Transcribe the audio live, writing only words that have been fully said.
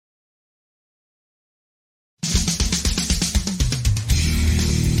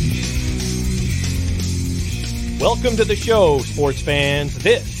Welcome to the show, sports fans.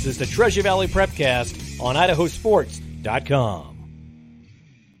 This is the Treasure Valley Prepcast on idahosports.com.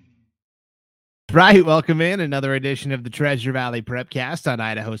 Right, welcome in another edition of the Treasure Valley Prepcast on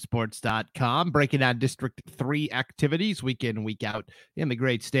idahosports.com, breaking down District 3 activities week in, week out in the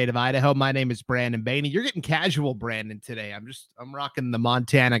great state of Idaho. My name is Brandon Bainey. You're getting casual, Brandon, today. I'm rocking the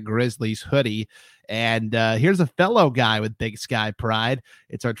Montana Grizzlies hoodie, and here's a fellow guy with Big Sky pride.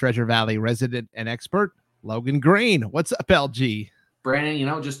 It's our Treasure Valley resident and expert, Logan Green. What's up, LG?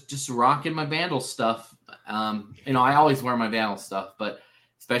 Brandon, just rocking my Vandal stuff. I always wear my Vandal stuff, but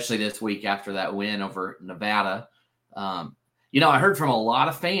especially this week after that win over Nevada. I heard from a lot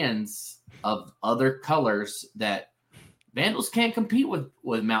of fans of other colors that Vandals can't compete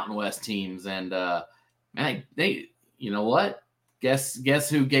with Mountain West teams. And they you know what? Guess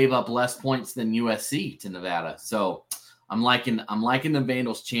who gave up less points than USC to Nevada? So I'm liking the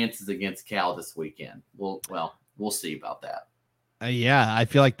Vandals' chances against Cal this weekend. We'll see about that. Yeah, I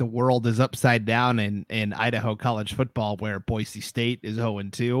feel like the world is upside down in Idaho college football, where Boise State is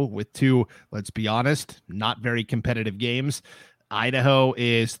 0-2 with two, let's be honest, not very competitive games. Idaho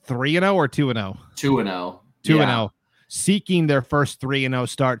is 3-0 or 2-0? 2-0. 2-0. Seeking their first 3-0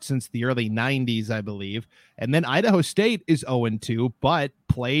 start since the early 90s, I believe. And then Idaho State is 0-2, but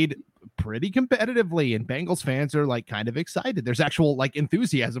played pretty competitively, and Bengals fans are kind of excited. There's actual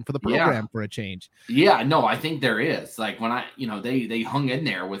enthusiasm for the program for a change. Yeah, no, I think there is. When they hung in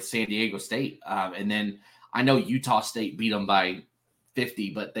there with San Diego State, and then I know Utah State beat them by 50,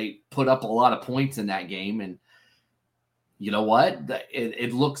 but they put up a lot of points in that game. And you know what?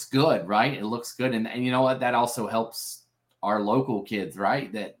 It looks good, right? It looks good, and you know what? That also helps our local kids,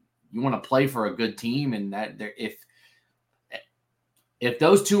 right? That you want to play for a good team, and that if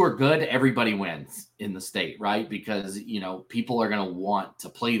those two are good, everybody wins in the state, right? Because, people are going to want to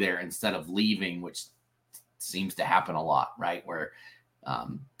play there instead of leaving, which seems to happen a lot, right? Where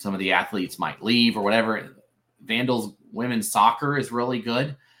some of the athletes might leave or whatever. Vandals women's soccer is really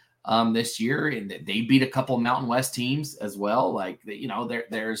good this year, and they beat a couple of Mountain West teams as well.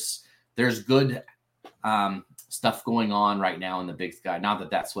 There's good stuff going on right now in the Big Sky. Not that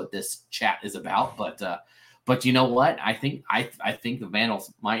that's what this chat is about, but you know what? I think the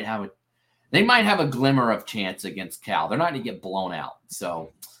Vandals might have a glimmer of chance against Cal. They're not going to get blown out.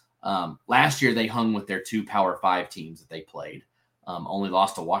 So last year they hung with their two Power 5 teams that they played. Only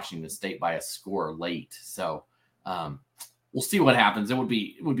lost to Washington State by a score late. So we'll see what happens. It would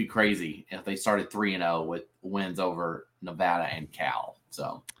be crazy if they started 3-0 with wins over Nevada and Cal.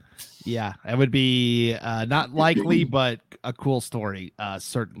 So. Yeah, it would be not likely, but a cool story,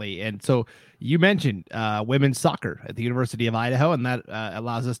 certainly. And so you mentioned women's soccer at the University of Idaho, and that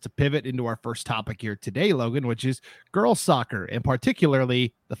allows us to pivot into our first topic here today, Logan, which is girls soccer, and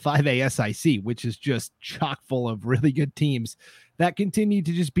particularly the 5A SIC, which is just chock full of really good teams that continue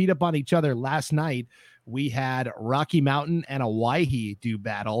to just beat up on each other. Last night, we had Rocky Mountain and Owyhee do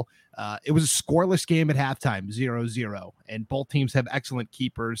battle. It was a scoreless game at halftime, 0-0, and both teams have excellent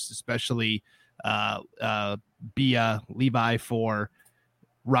keepers, especially Bia Levi for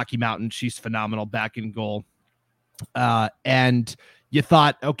Rocky Mountain. She's phenomenal back in goal. And you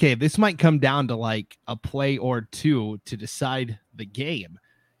thought, okay, this might come down to a play or two to decide the game,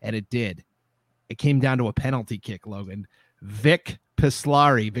 and it did. It came down to a penalty kick, Logan. Victoria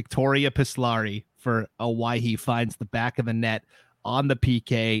Pislari for Owyhee finds the back of the net on the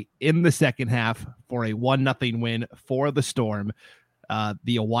PK in the second half for a 1-0 win for the Storm.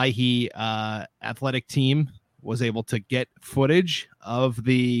 The Owyhee athletic team was able to get footage of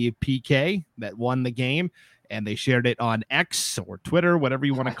the PK that won the game, and they shared it on X or Twitter, whatever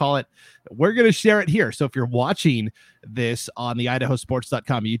you want to call it. We're going to share it here. So if you're watching this on the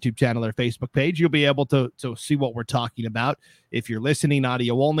idahosports.com YouTube channel or Facebook page, you'll be able to see what we're talking about. If you're listening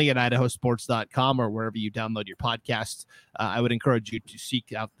audio only at idahosports.com or wherever you download your podcasts, I would encourage you to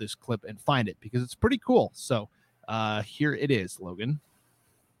seek out this clip and find it because it's pretty cool. So here it is, Logan.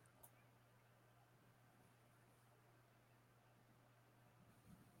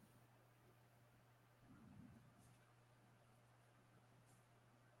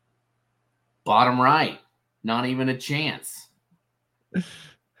 Bottom right, not even a chance.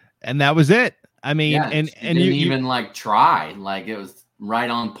 And that was it. I mean, yeah, and didn't you even try. It was right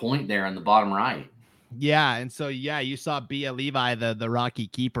on point there in the bottom right. Yeah, and so you saw Bia Levi, the Rocky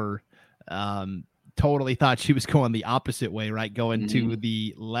keeper, totally thought she was going the opposite way, right? Going to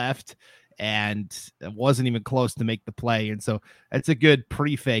the left, and it wasn't even close to make the play. And so that's a good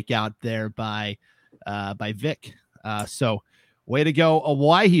pre-fake out there by Vic. So way to go,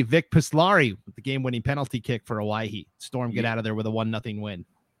 Owyhee. Vic Pislari with the game-winning penalty kick for Owyhee. Storm get out of there with a 1-0 win.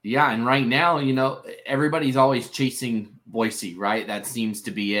 Yeah, and right now, everybody's always chasing Boise, right? That seems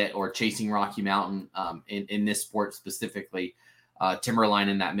to be it, or chasing Rocky Mountain in this sport specifically. Timberline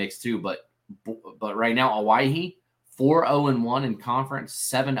in that mix too, but right now, Hawaii 4-0-1 in conference,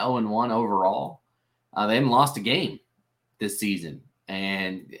 7-0-1 overall. They haven't lost a game this season,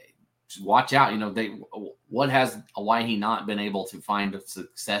 and watch out. What has Hawaii not been able to find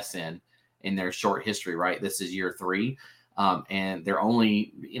success in their short history, right? This is year 3. And they're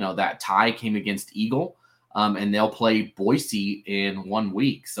only, that tie came against Eagle, and they'll play Boise in 1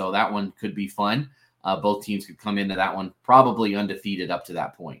 week. So that one could be fun. Both teams could come into that one probably undefeated up to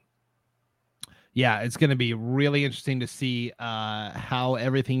that point. Yeah, it's going to be really interesting to see how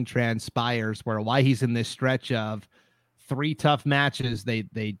everything transpires, where Hawaii's in this stretch of 3 tough matches.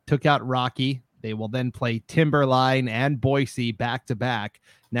 They took out Rocky. They will then play Timberline and Boise back-to-back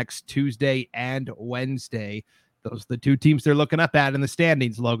next Tuesday and Wednesday. Those are the 2 teams they're looking up at in the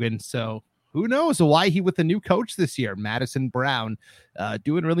standings, Logan. So who knows? Hawaii with a new coach this year, Madison Brown,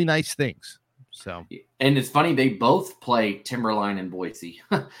 doing really nice things. So, and it's funny, they both play Timberline and Boise.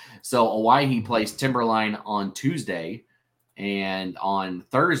 So Hawaii plays Timberline on Tuesday, and on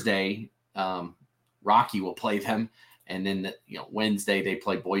Thursday, Rocky will play them. And then, Wednesday they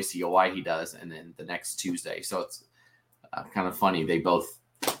play Boise, Hawaii does, and then the next Tuesday. So it's kind of funny. They both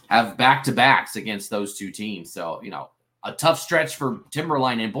have back-to-backs against those 2 teams. So, a tough stretch for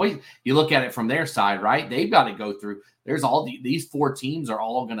Timberline and Boise. You look at it from their side, right? They've got to go through. There's these 4 teams are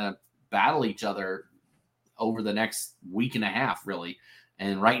all going to battle each other over the next week and a half, really.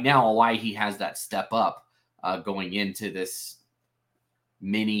 And right now, Hawaii has that step up going into this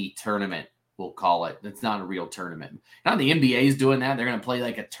mini tournament, we'll call it. It's not a real tournament. Now the NBA is doing that. They're going to play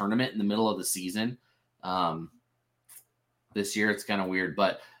like a tournament in the middle of the season. This year it's kind of weird,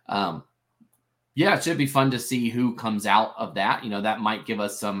 but yeah, it should be fun to see who comes out of that. That might give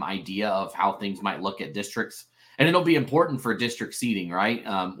us some idea of how things might look at districts, and it'll be important for district seeding, right?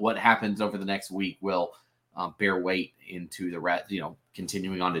 What happens over the next week will bear weight into the rest,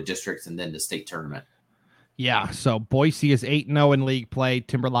 continuing on to districts and then the state tournament. Yeah, so Boise is 8-0 in league play.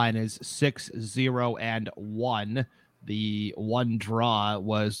 Timberline is 6-0-1. The one draw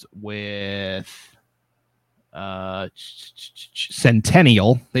was with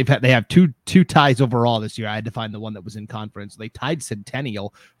Centennial. They have two ties overall this year. I had to find the one that was in conference. They tied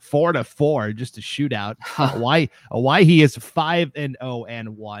Centennial 4-4, just a shootout. Hawaii is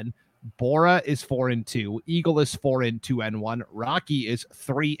 5-0-1. Bora is 4-2. Eagle is 4-2-1. Rocky is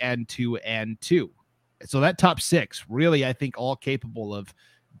 3-2-2. So that top 6 really, I think, all capable of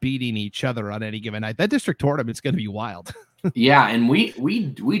beating each other on any given night. That district tournament's going to be wild. Yeah, and we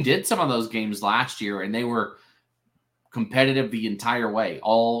did some of those games last year, and they were competitive the entire way.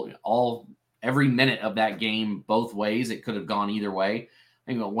 Every minute of that game, both ways, it could have gone either way.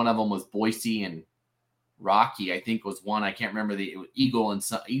 I think one of them was Boise and Rocky, I think was one. I can't remember the Eagle and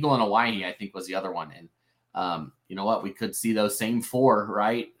Hawaii, I think was the other one. And you know what? We could see those same 4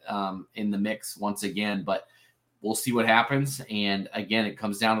 right in the mix once again, but we'll see what happens. And again, it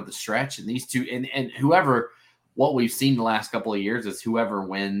comes down to the stretch, and these 2 and whoever. What we've seen the last couple of years is whoever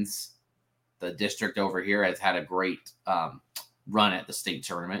wins the district over here has had a great run at the state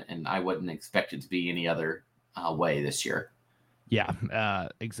tournament, and I wouldn't expect it to be any other way this year. Yeah,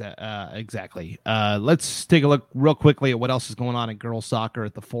 exactly. Let's take a look real quickly at what else is going on in girls soccer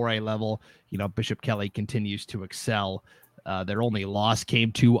at the 4A level. Bishop Kelly continues to excel. Their only loss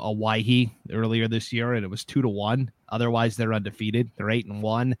came to Hawaii earlier this year, and it was 2-1. Otherwise, they're undefeated. They're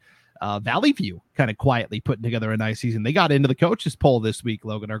 8-1. Valley View kind of quietly putting together a nice season. They got into the coaches poll this week,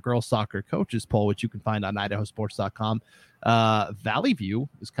 Logan, our girls soccer coaches poll, which you can find on idahosports.com. Valley View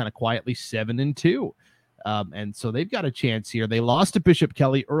is kind of quietly 7-2. And so they've got a chance here. They lost to Bishop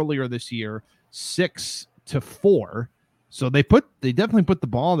Kelly earlier this year, 6-4. So they definitely put the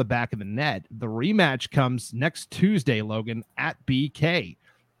ball in the back of the net. The rematch comes next Tuesday, Logan, at BK.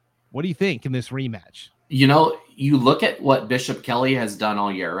 What do you think in this rematch? You look at what Bishop Kelly has done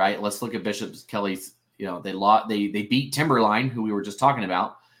all year, right? Let's look at Bishop Kelly's. They beat Timberline, who we were just talking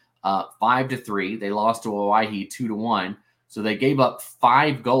about, 5-3. They lost to Hawaii 2-1. So they gave up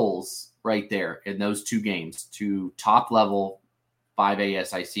 5 goals right there in those 2 games to top level 5A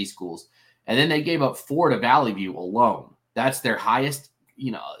SIC schools, and then they gave up 4 to Valley View alone. That's their highest,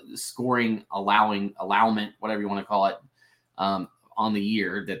 scoring allowment, whatever you want to call it, on the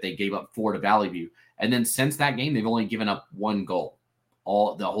year, that they gave up 4 to Valley View. And then since that game, they've only given up 1 goal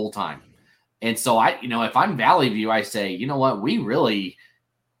the whole time. And so if I'm Valley View, I say, you know what, we're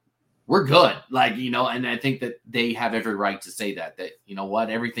good. And I think that they have every right to say that, you know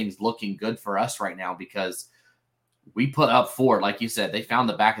what, everything's looking good for us right now because we put up 4. Like you said, they found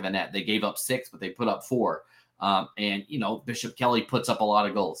the back of the net. They gave up 6, but they put up 4. And, Bishop Kelly puts up a lot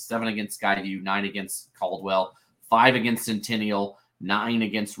of goals, 7 against Skyview, 9 against Caldwell, 5 against Centennial, 9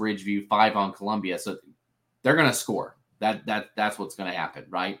 against Ridgeview, 5 on Columbia. So they're going to score. That's what's going to happen,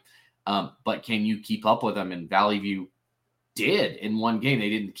 right? But can you keep up with them? And Valley View did in one game. They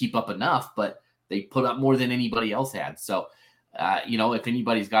didn't keep up enough, but they put up more than anybody else had. So, if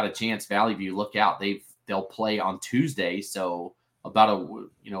anybody's got a chance, Valley View, look out. They'll play on Tuesday. So about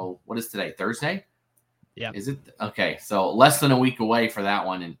what is today? Thursday? Yeah. Is it? Okay. So less than a week away for that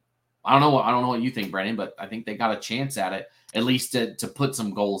one. And I don't know what you think, Brendan, but I think they got a chance at it, at least to put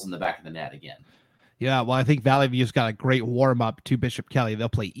some goals in the back of the net again. Yeah, well, I think Valley View's got a great warm-up to Bishop Kelly. They'll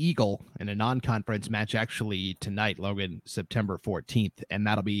play Eagle in a non-conference match actually tonight, Logan, September 14th, and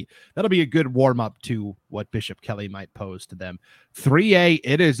that'll be a good warm-up to what Bishop Kelly might pose to them. 3A,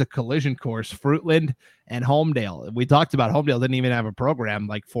 it is a collision course, Fruitland and Homedale. We talked about Homedale didn't even have a program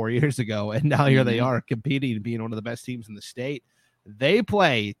like 4 years ago, and now here they are competing and being one of the best teams in the state. They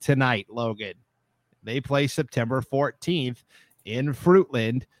play tonight, Logan. They play September 14th in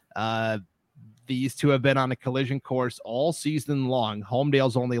Fruitland. These two have been on a collision course all season long.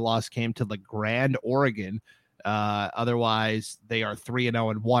 Homedale's only loss came to LeGrand, Oregon. Otherwise, they are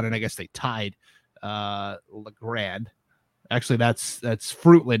 3-0-1, and I guess they tied LeGrand. Actually, that's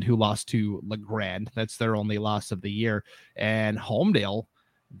Fruitland who lost to LeGrand. That's their only loss of the year. And Homedale,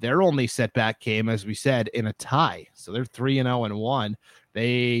 their only setback came, as we said, in a tie. So they're 3-0-1.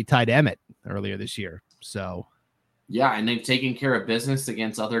 They tied Emmett earlier this year. So. Yeah, and they've taken care of business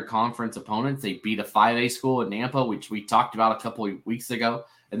against other conference opponents. They beat a 5A school in Nampa, which we talked about a couple of weeks ago.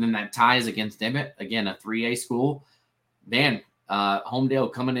 And then that ties against Emmett, again, a 3A school. Man,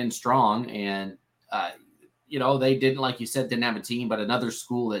 Homedale coming in strong. And, they didn't, like you said, didn't have a team, but another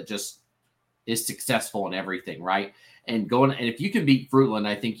school that just is successful in everything, right? And if you can beat Fruitland,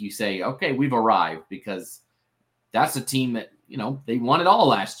 I think you say, okay, we've arrived, because that's a team that, they won it all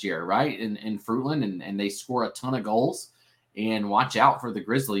last year, right? In Fruitland, and they score a ton of goals. And watch out for the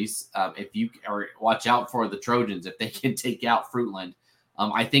Grizzlies watch out for the Trojans if they can take out Fruitland.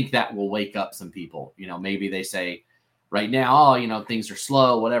 I think that will wake up some people. Maybe they say right now, things are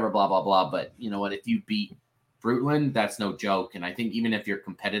slow, whatever, blah, blah, blah. But you know what? If you beat Fruitland, that's no joke. And I think even if you're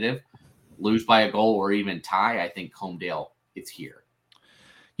competitive, lose by a goal or even tie, I think Homedale is here.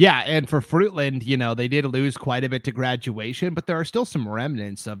 Yeah, and for Fruitland, they did lose quite a bit to graduation, but there are still some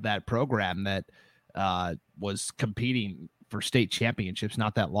remnants of that program that was competing for state championships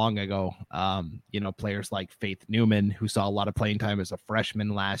not that long ago. Players like Faith Newman, who saw a lot of playing time as a freshman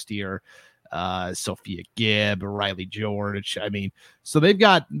last year, Sophia Gibb, Riley George. So they've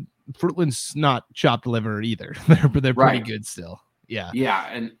got Fruitland's not chopped liver either. They're pretty good still. Yeah. Yeah,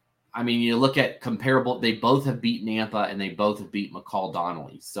 and you look at comparable, they both have beat Nampa and they both have beat McCall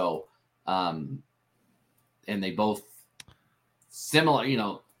Donnelly. So, and they both similar,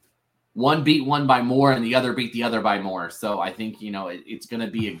 one beat one by more and the other beat the other by more. So I think, it's going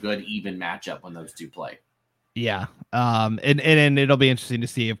to be a good, even matchup when those two play. Yeah. And it'll be interesting to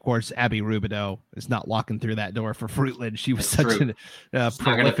see, of course, Abby Rubidoux is not walking through that door for Fruitland. She was That's such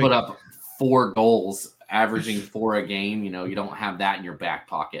not going to put up 4 goals, averaging 4 a game. You don't have that in your back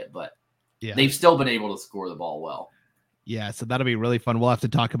pocket, but they've still been able to score the ball well. Yeah, so that'll be really fun. We'll have to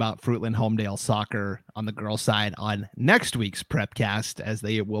talk about Fruitland Homedale soccer on the girls' side on next week's Prepcast, as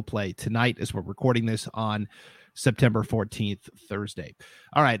they will play tonight as we're recording this on September 14th, Thursday.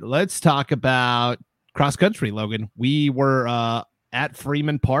 All right, let's talk about cross country, Logan. We were at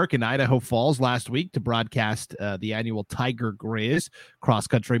Freeman Park in Idaho Falls last week to broadcast the annual Tiger Grizz cross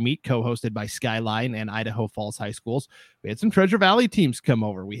country meet, co-hosted by Skyline and Idaho Falls High Schools. We had some Treasure Valley teams come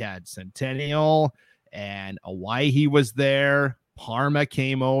over. We had Centennial and Owyhee was there. Parma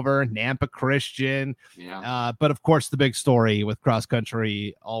came over, Nampa Christian. Yeah. But of course, the big story with cross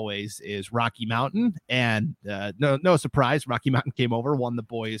country always is Rocky Mountain. And no surprise, Rocky Mountain came over, won the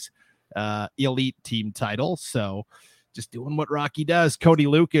boys' elite team title. So just doing what Rocky does. Cody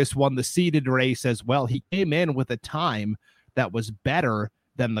Lucas won the seeded race as well. He came in with a time that was better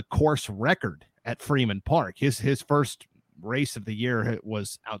than the course record at Freeman Park. His first race of the year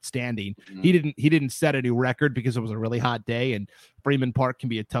was outstanding. Mm-hmm. He didn't set a new record because it was a really hot day, and Freeman Park can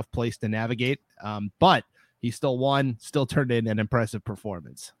be a tough place to navigate. But he still won, still turned in an impressive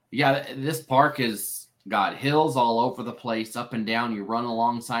performance. Yeah, this park has got hills all over the place, up and down. You run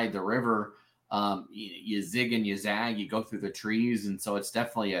alongside the river. You zig and you zag, you go through the trees. And so it's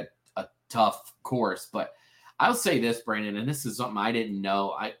definitely a tough course. But I'll say this, Brandon, and this is something I didn't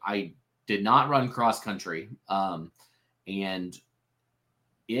know. I did not run cross country. And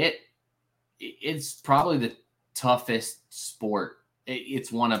it's probably the toughest sport.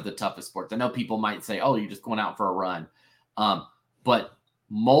 It's one of the toughest sports. I know people might say, oh, you're just going out for a run. But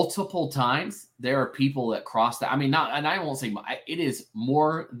multiple times there are people that cross that. I mean, not, and I won't say it is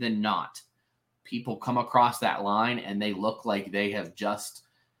more than not. People come across that line and they look like they have just,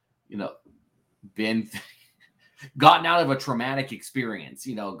 been gotten out of a traumatic experience,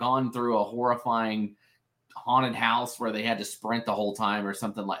 gone through a horrifying haunted house where they had to sprint the whole time or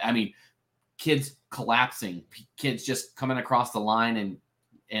something kids collapsing, kids just coming across the line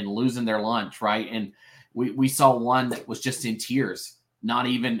and losing their lunch. Right. And we saw one that was just in tears, not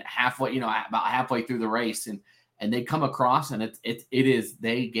even halfway, about halfway through the race. And they come across and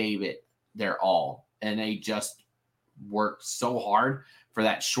they gave it their all. And they just worked so hard for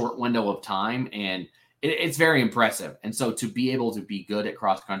that short window of time. And it's very impressive. And so to be able to be good at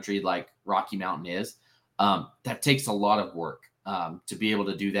cross country, like Rocky Mountain is, that takes a lot of work, to be able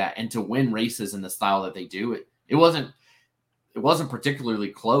to do that and to win races in the style that they do. It wasn't particularly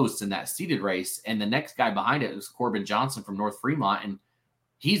close in that seeded race. And the next guy behind it was Corbin Johnson from North Fremont. And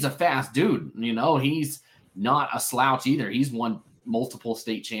he's a fast dude. He's not a slouch either. He's won multiple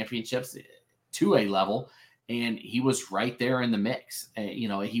state championships to a level, and he was right there in the mix.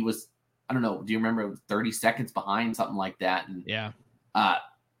 He was, I don't know, do you remember 30 seconds behind, something like that? And yeah,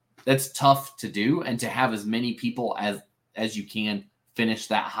 that's tough to do. And to have as many people as you can finish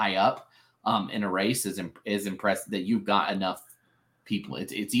that high up in a race is impressive, that you've got enough people.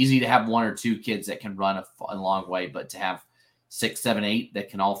 It's easy to have one or two kids that can run a long way, but to have 6, 7, 8 that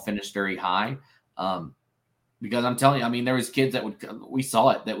can all finish very high. Because I'm telling you, there was kids we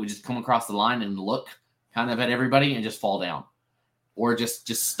saw it, that would just come across the line and look kind of at everybody and just fall down or just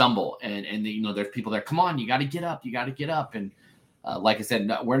stumble. And there's people there, come on, you got to get up. And like I said,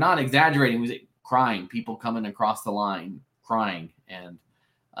 no, we're not exaggerating. We say crying, people coming across the line, crying. And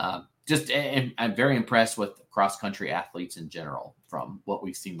I'm very impressed with cross-country athletes in general from what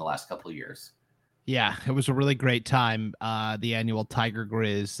we've seen the last couple of years. Yeah, it was a really great time. The annual Tiger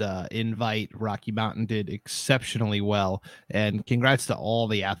Grizz invite, Rocky Mountain did exceptionally well, and congrats to all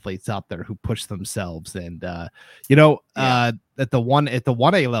the athletes out there who pushed themselves. And at the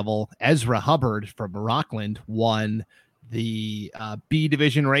 1A level, Ezra Hubbard from Rockland won the B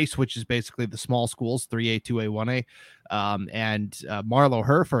division race, which is basically the small schools, 3A, 2A, 1A. And Marlo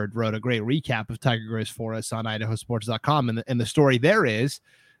Herford wrote a great recap of Tiger Grizz for us on idahosports.com. And the story there is,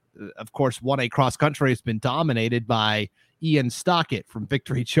 of course, 1A cross country has been dominated by Ian Stockett from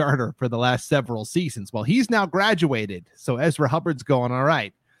Victory Charter for the last several seasons. Well, he's now graduated. So Ezra Hubbard's going, all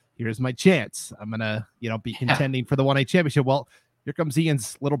right, here's my chance. I'm going to, be contending for the 1A championship. Well, here comes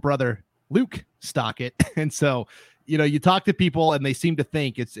Ian's little brother, Luke Stockett. And so, you talk to people and they seem to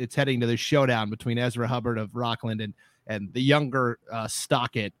think it's heading to this showdown between Ezra Hubbard of Rockland and the younger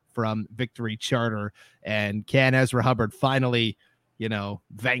Stockett from Victory Charter. And can Ezra Hubbard finally,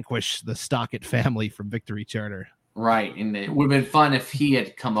 vanquish the Stockett family from Victory Charter? Right. And it would have been fun if he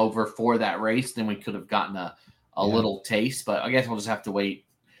had come over for that race, then we could have gotten a little taste, but I guess we'll just have to wait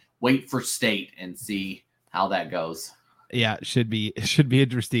for state and see how that goes. Yeah, it should be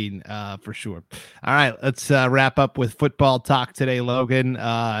interesting for sure. All right, let's wrap up with football talk today, Logan.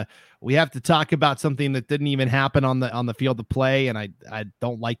 We have to talk about something that didn't even happen on the field of play, and I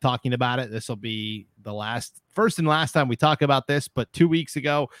don't like talking about it. This will be the first and last time we talk about this, but 2 weeks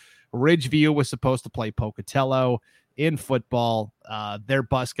ago, Ridgeview was supposed to play Pocatello in football. Their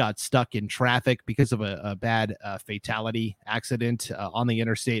bus got stuck in traffic because of a bad fatality accident on the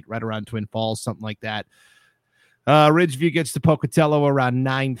interstate right around Twin Falls, something like that. Ridgeview gets to Pocatello around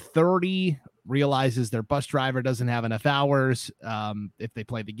 9:30, realizes their bus driver doesn't have enough hours if they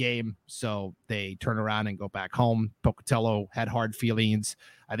play the game, so they turn around and go back home. Pocatello had hard feelings.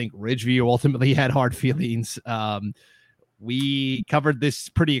 I think Ridgeview ultimately had hard feelings. We covered this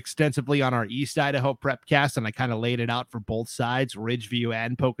pretty extensively on our East Idaho Prepcast, and I kind of laid it out for both sides, Ridgeview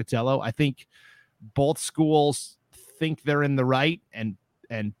and Pocatello. I think both schools think they're in the right, and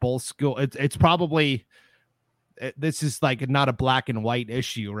both schools, it's probably... This is like not a black and white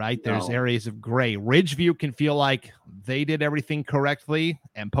issue, right? There's areas of gray. Ridgeview can feel like they did everything correctly,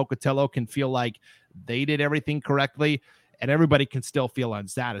 and Pocatello can feel like they did everything correctly, and everybody can still feel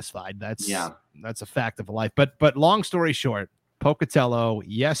unsatisfied. That's a fact of life. But long story short, Pocatello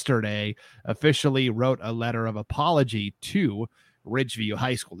yesterday officially wrote a letter of apology to Ridgeview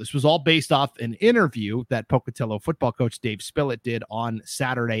High School. This was all based off an interview that Pocatello football coach Dave Spillett did on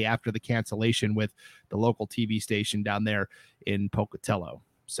Saturday after the cancellation with the local TV station down there in Pocatello.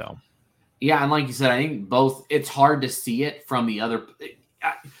 So, yeah, and like you said, I think both, it's hard to see it from the other.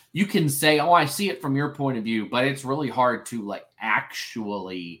 You can say, oh, I see it from your point of view, but it's really hard to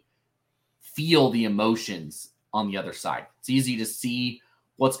actually feel the emotions on the other side. It's easy to see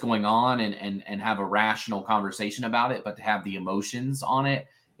what's going on and have a rational conversation about it, but to have the emotions on it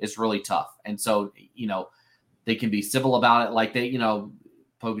is really tough. And so, they can be civil about it. Like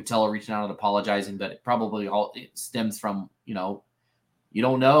Pocatello reaching out and apologizing, but it stems from, you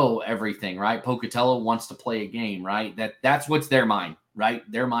don't know everything, right? Pocatello wants to play a game, right? That's what's their mind, right?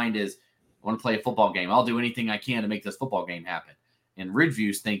 Their mind is, I want to play a football game. I'll do anything I can to make this football game happen. And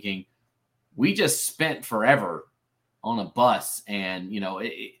Ridgeview's thinking, we just spent forever on a bus, and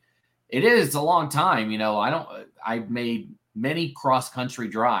it is a long time. I've made many cross-country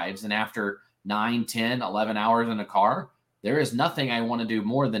drives, and after 9, 10, 11 hours in a car, there is nothing I want to do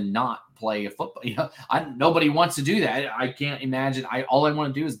more than not play a football. Nobody wants to do that. I can't imagine. All I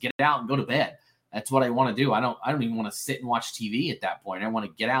want to do is get out and go to bed. That's what I want to do. I don't even want to sit and watch TV at that point. I want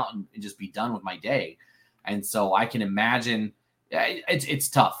to get out and just be done with my day. And so I can imagine it's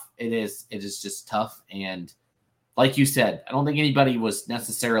tough. It is just tough. And like you said, I don't think anybody was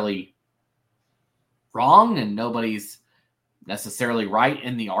necessarily wrong, and nobody's necessarily right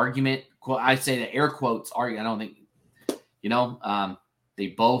in the argument. I say the air quotes argument. I don't think, they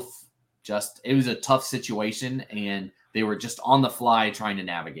both it was a tough situation, and they were just on the fly trying to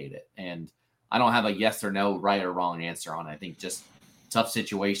navigate it. And I don't have a yes or no, right or wrong answer on it. I think just tough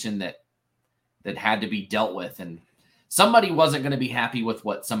situation that had to be dealt with. And somebody wasn't going to be happy with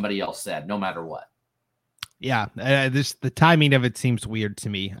what somebody else said, no matter what. Yeah. The timing of it seems weird to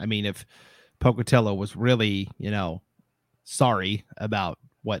me. I mean, if Pocatello was really, sorry about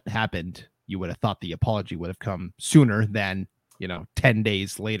what happened, you would have thought the apology would have come sooner than, 10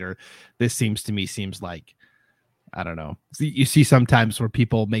 days later. This seems like, I don't know. You see sometimes where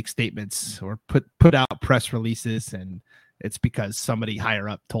people make statements or put out press releases, and it's because somebody higher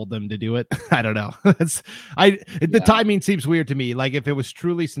up told them to do it. I don't know. The timing seems weird to me. Like if it was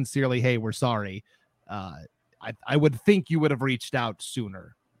truly sincerely, hey, we're sorry. I would think you would have reached out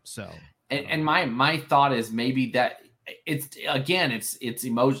sooner. So, and my thought is maybe that it's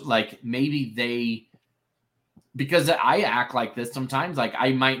emotion. Like maybe because I act like this sometimes, like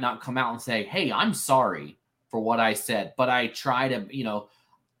I might not come out and say, hey, I'm sorry for what I said, but I try to,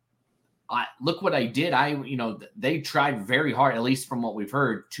 look what I did. They tried very hard, at least from what we've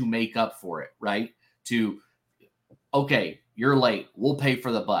heard, to make up for it, right? Okay, you're late. We'll pay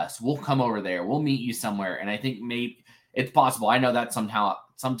for the bus. We'll come over there. We'll meet you somewhere. And I think maybe it's possible. I know that's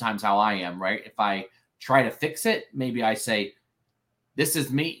sometimes how I am, right? If I try to fix it, maybe I say, this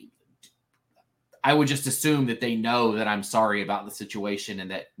is me. I would just assume that they know that I'm sorry about the situation, and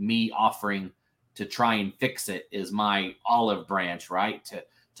that me offering to try and fix it is my olive branch, right?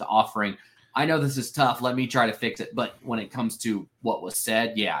 To offering, I know this is tough. Let me try to fix it. But when it comes to what was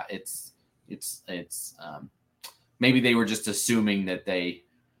said, yeah, it's maybe they were just assuming that they,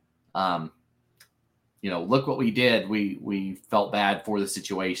 look what we did. We felt bad for the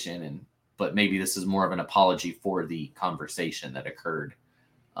situation, but maybe this is more of an apology for the conversation that occurred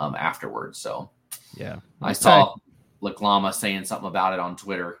afterwards. So yeah, I saw Laclama saying something about it on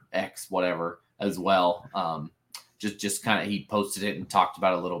Twitter, X, whatever, as well. Just kind of, he posted it and talked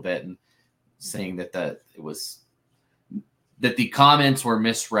about it a little bit, and saying that the comments were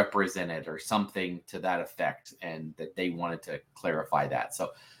misrepresented or something to that effect, and that they wanted to clarify that.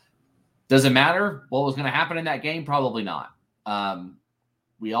 So does it matter what was going to happen in that game? Probably not.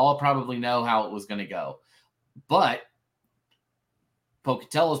 We all probably know how it was going to go, but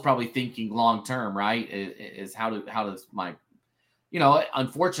Pocatello is probably thinking long-term, right? Is how does my,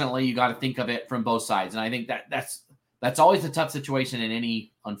 unfortunately you got to think of it from both sides. And I think that's always a tough situation in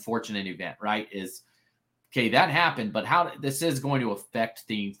any unfortunate event, right? Is, okay, that happened, but this is going to affect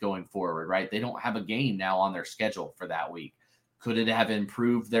things going forward, right? They don't have a game now on their schedule for that week. Could it have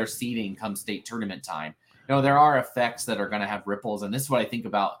improved their seeding come state tournament time? There are effects that are going to have ripples. And this is what I think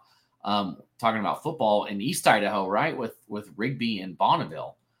about talking about football in East Idaho, right? With Rigby and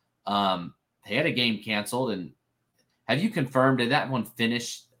Bonneville. They had a game canceled. And have you confirmed, did that one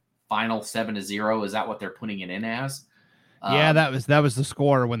finish final 7-0? Is that what they're putting it in as? Yeah, that was the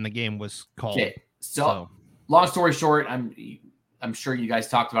score when the game was called. Okay. So long story short, I'm sure you guys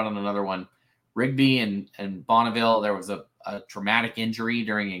talked about it on another one. Rigby and Bonneville, there was a traumatic injury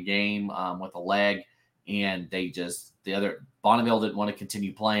during a game with a leg, and Bonneville didn't want to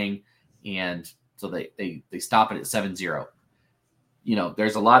continue playing, and so they stop it at 7-0.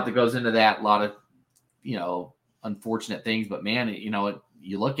 There's a lot that goes into that, a lot of unfortunate things, but man,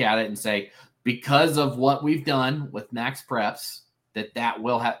 you look at it and say, because of what we've done with Max Preps, that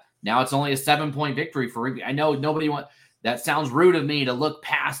will have. Now it's only a 7-point victory for Rigby. I know that sounds rude of me to look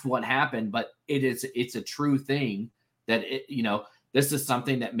past what happened, but it's a true thing that this is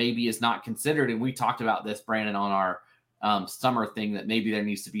something that maybe is not considered. And we talked about this, Brandon, on our summer thing, that maybe there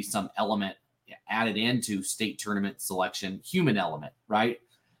needs to be some element added into state tournament selection, human element, right?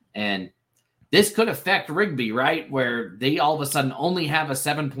 And this could affect Rigby, right? Where they all of a sudden only have a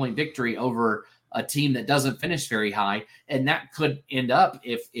 7-point victory over a team that doesn't finish very high. And that could end up,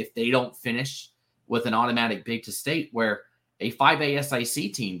 if they don't finish with an automatic bid to state, where a 5A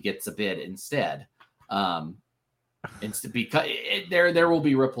SIC team gets a bid instead. Because there will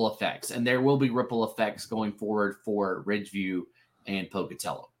be ripple effects, and there will be ripple effects going forward for Ridgeview and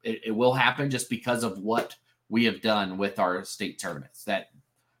Pocatello. It will happen just because of what we have done with our state tournaments. That,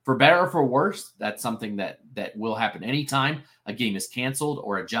 for better or for worse, that's something that will happen. Anytime a game is canceled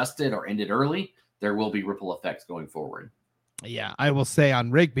or adjusted or ended early, there will be ripple effects going forward. Yeah, I will say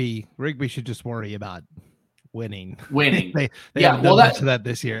on Rigby should just worry about winning. they yeah, well, that's that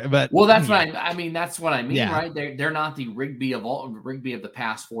this year, but that's what I mean. That's what I mean, yeah. Right? They're not the Rigby of the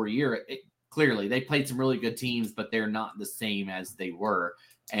past 4 years. Clearly, they played some really good teams, but they're not the same as they were.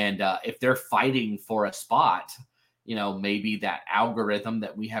 And if they're fighting for a spot, maybe that algorithm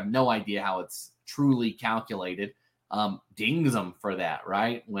that we have no idea how it's truly calculated dings them for that,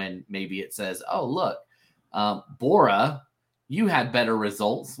 right? When maybe it says, oh, look, Bora, you had better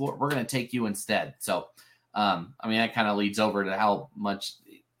results. We're going to take you instead. So, that kind of leads over to how much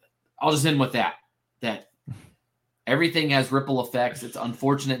I'll just end with that everything has ripple effects. It's an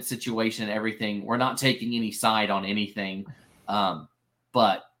unfortunate situation, everything. We're not taking any side on anything.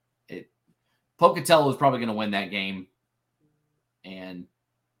 But Pocatello is probably going to win that game, and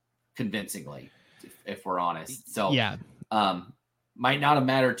convincingly, if we're honest. So, yeah, might not have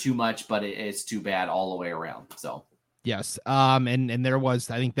mattered too much, but it's too bad all the way around. So, yes. And there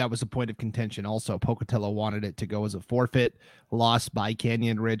was, I think that was a point of contention. Also, Pocatello wanted it to go as a forfeit, lost by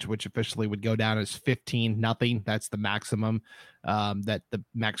Canyon Ridge, which officially would go down as 15-0. That's the maximum that the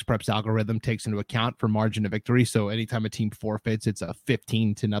Max Preps algorithm takes into account for margin of victory. So anytime a team forfeits, it's a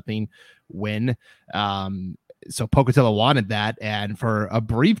 15-0 win. So Pocatello wanted that, and for a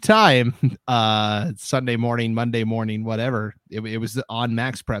brief time, Sunday morning, Monday morning, whatever, it was on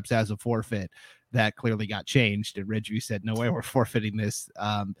Max Preps as a forfeit. That clearly got changed, and Ridgeview said, no way, we're forfeiting this.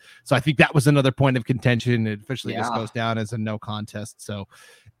 So I think that was another point of contention. It officially just goes down as a no contest. So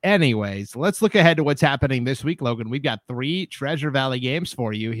anyways, let's look ahead to what's happening this week, Logan. We've got 3 Treasure Valley games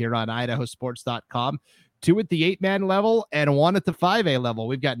for you here on idahosports.com, 2 at the 8-man level and 1 at the 5A level.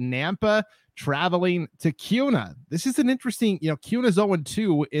 We've got Nampa traveling to Kuna. This is an interesting, Kuna's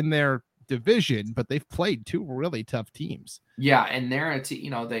 0-2 in their division, but they've played 2 really tough teams. Yeah, and they're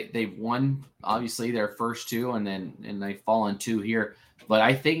they've won obviously their first 2, and they've fallen 2 here. But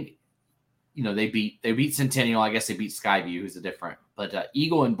I think they beat Centennial. I guess they beat Skyview, who's a different. But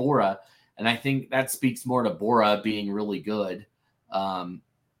Eagle and Bora, and I think that speaks more to Bora being really good,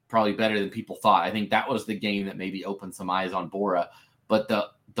 probably better than people thought. I think that was the game that maybe opened some eyes on Bora. But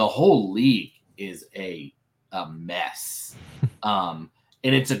the whole league is a mess.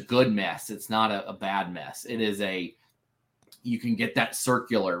 And it's a good mess. It's not a bad mess. It is you can get that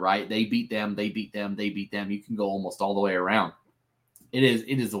circular, right? They beat them, they beat them, they beat them. You can go almost all the way around. It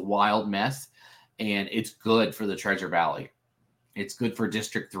is a wild mess, and it's good for the Treasure Valley. It's good for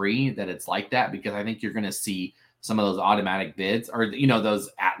District 3 that it's like that, because I think you're going to see some of those automatic bids, or, those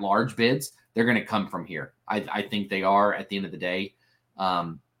at-large bids, they're going to come from here. I think they are at the end of the day.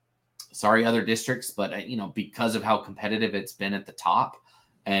 Sorry, other districts, but, because of how competitive it's been at the top,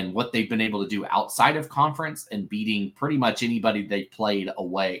 and what they've been able to do outside of conference and beating pretty much anybody they played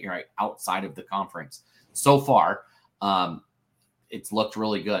away, right, outside of the conference so far, it's looked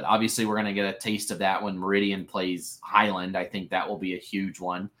really good. Obviously, we're going to get a taste of that when Meridian plays Highland. I think that will be a huge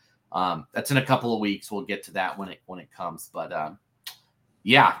one. That's in a couple of weeks. We'll get to that when it comes. But that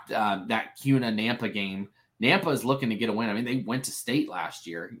Kuna Nampa game, Nampa is looking to get a win. I mean, they went to state last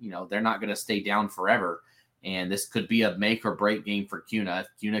year. They're not going to stay down forever. And this could be a make or break game for Kuna. If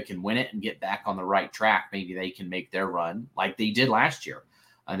Kuna can win it and get back on the right track, maybe they can make their run like they did last year.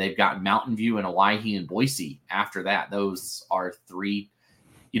 And they've got Mountain View and Owyhee and Boise after that. Those are 3.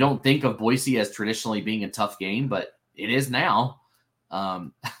 You don't think of Boise as traditionally being a tough game, but it is now.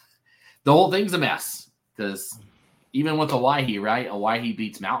 The whole thing's a mess, because even with Owyhee, right? Owyhee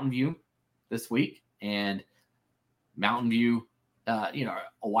beats Mountain View this week, and Mountain View,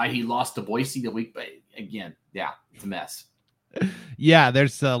 Owyhee lost to Boise the week, but again, it's a mess. Yeah,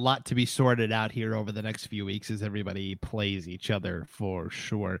 there's a lot to be sorted out here over the next few weeks as everybody plays each other for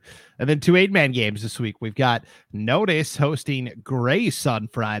sure. And then 2 8-man games this week. We've got Notice hosting Grace on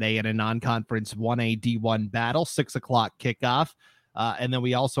Friday in a non-conference 1A D1 battle, 6:00 kickoff. And then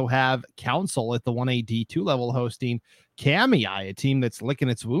we also have Council at the 1A D2 level hosting Kamiai, a team that's licking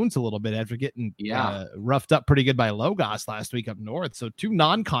its wounds a little bit after getting roughed up pretty good by Logos last week up north. So 2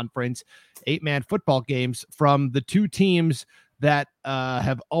 non-conference 8-man football games from the 2 teams that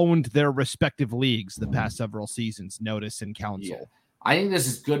have owned their respective leagues the past several seasons, Notice and Council. Yeah. I think this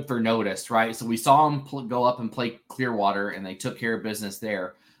is good for Notice, right? So we saw them go up and play Clearwater, and they took care of business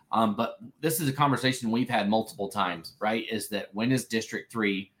there. But this is a conversation we've had multiple times, right? Is that when is District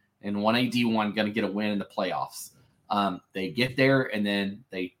 3 and 1AD1 going to get a win in the playoffs? They get there, and then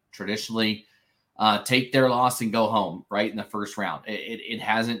they traditionally take their loss and go home, right, in the first round. It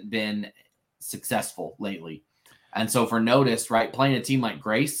hasn't been successful lately. And so for Notice, right, playing a team like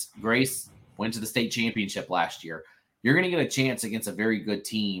Grace went to the state championship last year. You're going to get a chance against a very good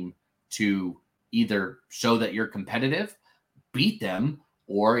team to either show that you're competitive, beat them,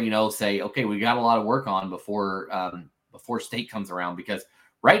 or, say, okay, we got a lot of work on before state comes around, because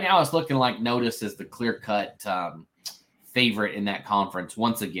right now it's looking like Notice is the clear-cut favorite in that conference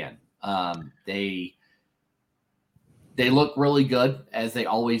once again. They look really good, as they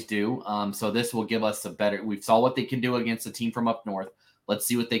always do. So this will give us we saw what they can do against a team from up north. Let's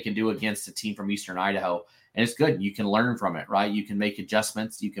see what they can do against a team from Eastern Idaho. And it's good. You can learn from it, right? You can make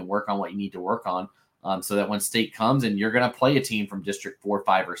adjustments. You can work on what you need to work on, so that when state comes and you're going to play a team from District 4,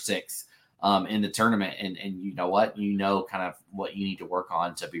 5, or 6 in the tournament, and you know what? Kind of what you need to work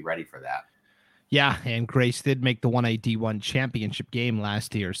on to be ready for that. Yeah, and Grace did make the 1AD1 championship game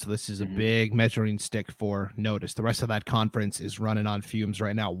last year, so this is a big measuring stick for Notice. The rest of that conference is running on fumes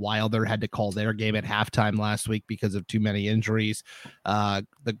right now. Wilder had to call their game at halftime last week because of too many injuries.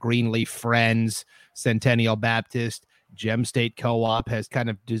 The Greenleaf Friends, Centennial Baptist, Gem State Co-op has kind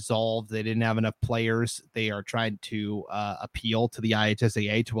of dissolved. They didn't have enough players. They are trying to appeal to the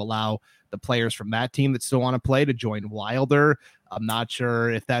IHSAA to allow the players from that team that still want to play to join Wilder. I'm not sure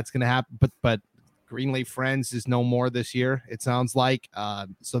if that's going to happen, but Greenleaf Friends is no more this year, it sounds like.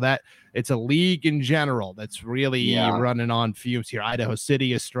 So that it's a league in general that's really running on fumes here. Idaho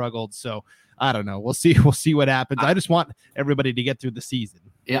City has struggled, so I don't know. We'll see what happens. I just want everybody to get through the season.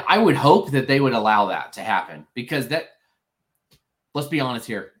 Yeah, I would hope that they would allow that to happen, because let's be honest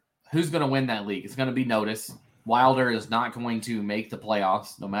here. Who's going to win that league? It's going to be Notice. Wilder is not going to make the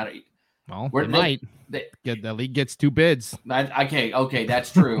playoffs, no matter. Well, they might. The league gets 2 bids. Okay,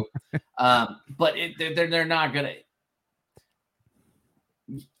 that's true. But they're not going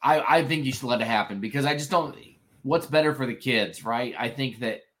to. I think you should let it happen, because I just don't. What's better for the kids, right? I think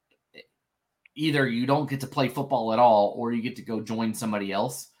that either you don't get to play football at all, or you get to go join somebody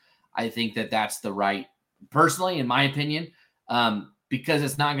else. I think that that's the right, personally, in my opinion, because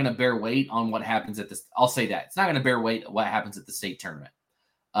it's not going to bear weight on what happens at this. I'll say that it's not going to bear weight on what happens at the state tournament.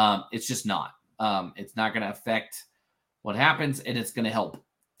 It's just not. It's not going to affect what happens, and it's going to help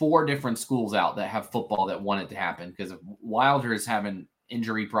 4 different schools out that have football that want it to happen. Because if Wilder is having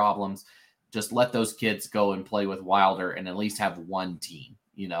injury problems, just let those kids go and play with Wilder and at least have one team.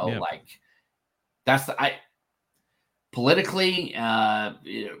 Like that's politically,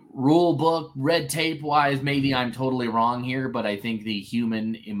 rule book, red tape wise, maybe I'm totally wrong here, but I think the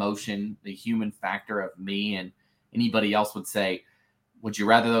human emotion, the human factor of me and anybody else would say, would you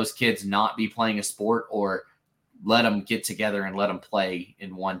rather those kids not be playing a sport, or let them get together and let them play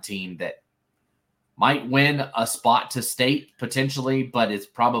in one team that might win a spot to state potentially, but it's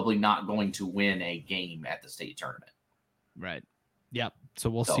probably not going to win a game at the state tournament? Right. Yep. So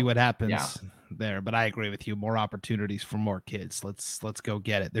we'll see what happens there. But I agree with you. More opportunities for more kids. Let's go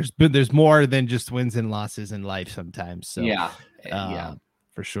get it. There's more than just wins and losses in life sometimes. So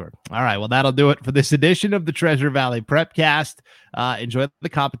for sure. All right. Well, that'll do it for this edition of the Treasure Valley Prepcast. Enjoy the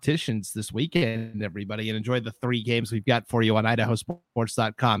competitions this weekend, everybody, and enjoy the 3 games we've got for you on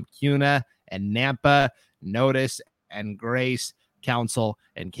idahosports.com. CUNA and Nampa, Notice and Grace, Council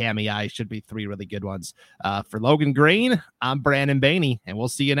and Kamiai should be 3 really good ones. For Logan Green, I'm Brandon Baney, and we'll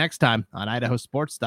see you next time on idahosports.com.